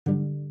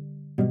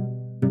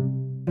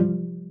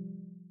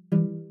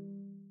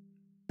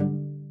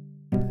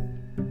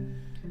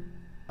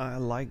I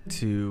like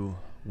to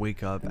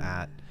wake up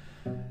at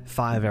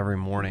 5 every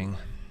morning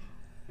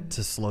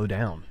to slow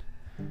down.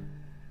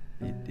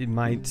 It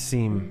might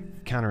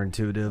seem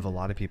counterintuitive. A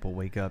lot of people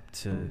wake up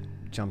to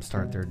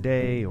jumpstart their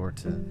day or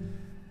to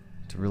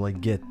really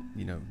get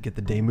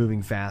the day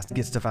moving fast,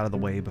 get stuff out of the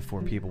way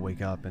before people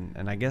wake up.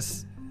 And I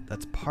guess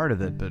that's part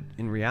of it. But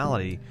in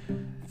reality,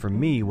 for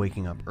me,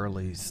 waking up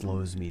early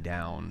slows me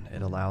down.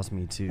 It allows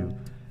me to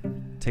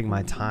take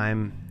my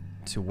time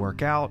to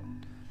work out.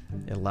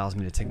 It allows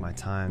me to take my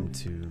time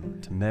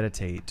to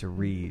meditate, to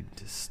read,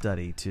 to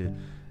study, to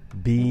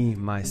be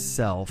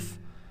myself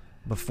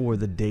before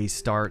the day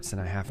starts and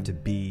I have to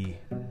be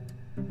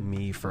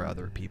me for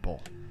other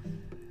people.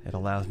 It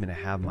allows me to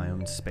have my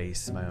own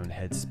space, my own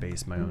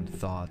headspace, my own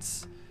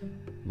thoughts,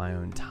 my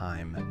own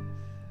time.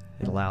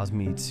 It allows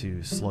me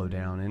to slow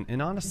down.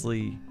 And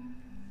honestly,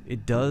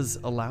 it does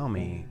allow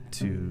me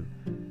to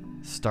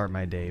start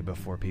my day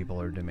before people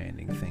are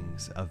demanding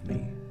things of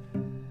me.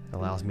 It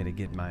allows me to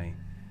get my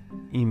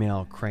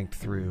email cranked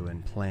through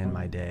and plan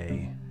my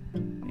day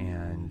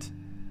and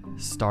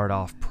start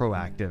off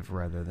proactive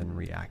rather than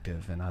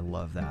reactive, and I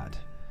love that.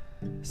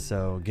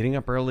 So getting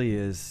up early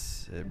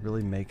it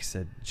really makes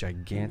a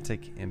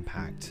gigantic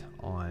impact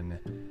on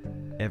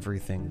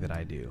everything that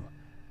I do,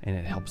 and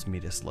it helps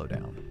me to slow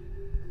down.